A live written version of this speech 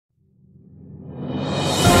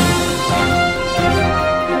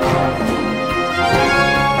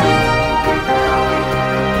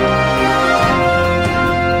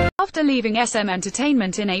leaving SM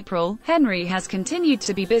Entertainment in April, Henry has continued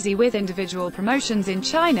to be busy with individual promotions in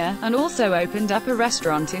China, and also opened up a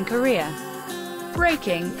restaurant in Korea.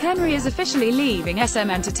 Breaking: Henry is officially leaving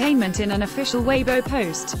SM Entertainment. In an official Weibo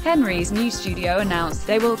post, Henry's new studio announced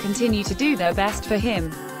they will continue to do their best for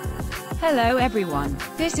him. Hello everyone.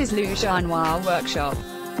 This is Lu Xianhua Workshop.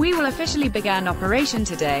 We will officially begin operation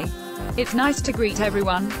today. It's nice to greet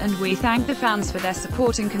everyone, and we thank the fans for their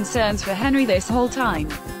support and concerns for Henry this whole time.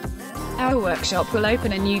 Our workshop will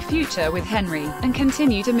open a new future with Henry, and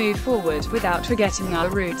continue to move forward, without forgetting our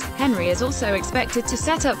roots. Henry is also expected to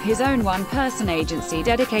set up his own one-person agency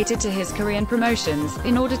dedicated to his Korean promotions,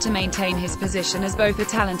 in order to maintain his position as both a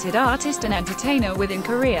talented artist and entertainer within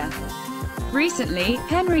Korea. Recently,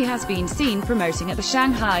 Henry has been seen promoting at the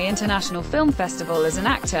Shanghai International Film Festival as an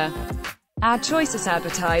actor. Ad choices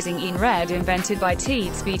advertising in red invented by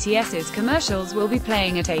Teeds BTS's commercials will be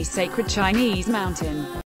playing at a sacred Chinese mountain.